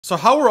So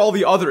how are all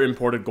the other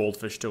imported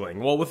goldfish doing?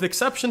 Well, with the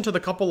exception to the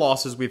couple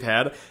losses we've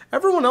had,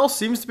 everyone else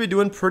seems to be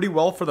doing pretty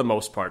well for the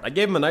most part. I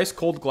gave them a nice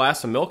cold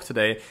glass of milk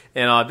today,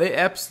 and they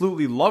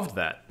absolutely loved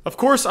that. Of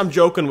course, I'm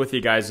joking with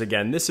you guys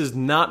again. This is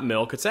not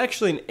milk. It's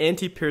actually an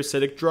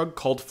anti-parasitic drug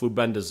called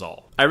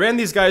flubendazole. I ran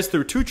these guys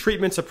through 2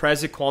 treatments of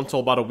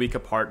praziquantel about a week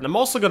apart, and I'm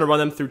also going to run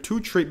them through 2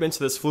 treatments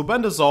of this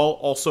flubendazole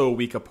also a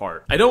week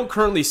apart. I don't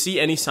currently see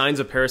any signs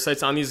of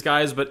parasites on these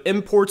guys, but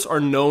imports are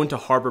known to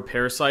harbor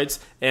parasites,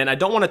 and I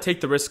don't want to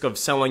take the risk of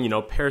selling,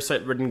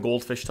 parasite-ridden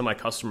goldfish to my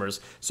customers,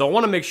 so I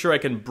want to make sure I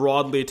can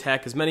broadly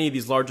attack as many of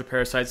these larger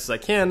parasites as I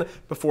can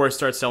before I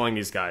start selling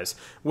these guys,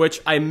 which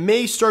I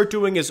may start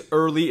doing as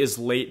early as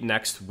late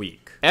next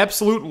week.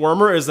 Absolute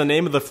Wormer is the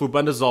name of the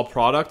flubendazole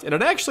product, and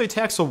it actually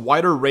attacks a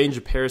wider range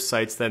of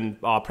parasites than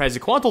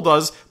praziquantel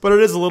does, but it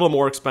is a little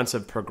more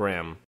expensive per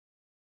gram.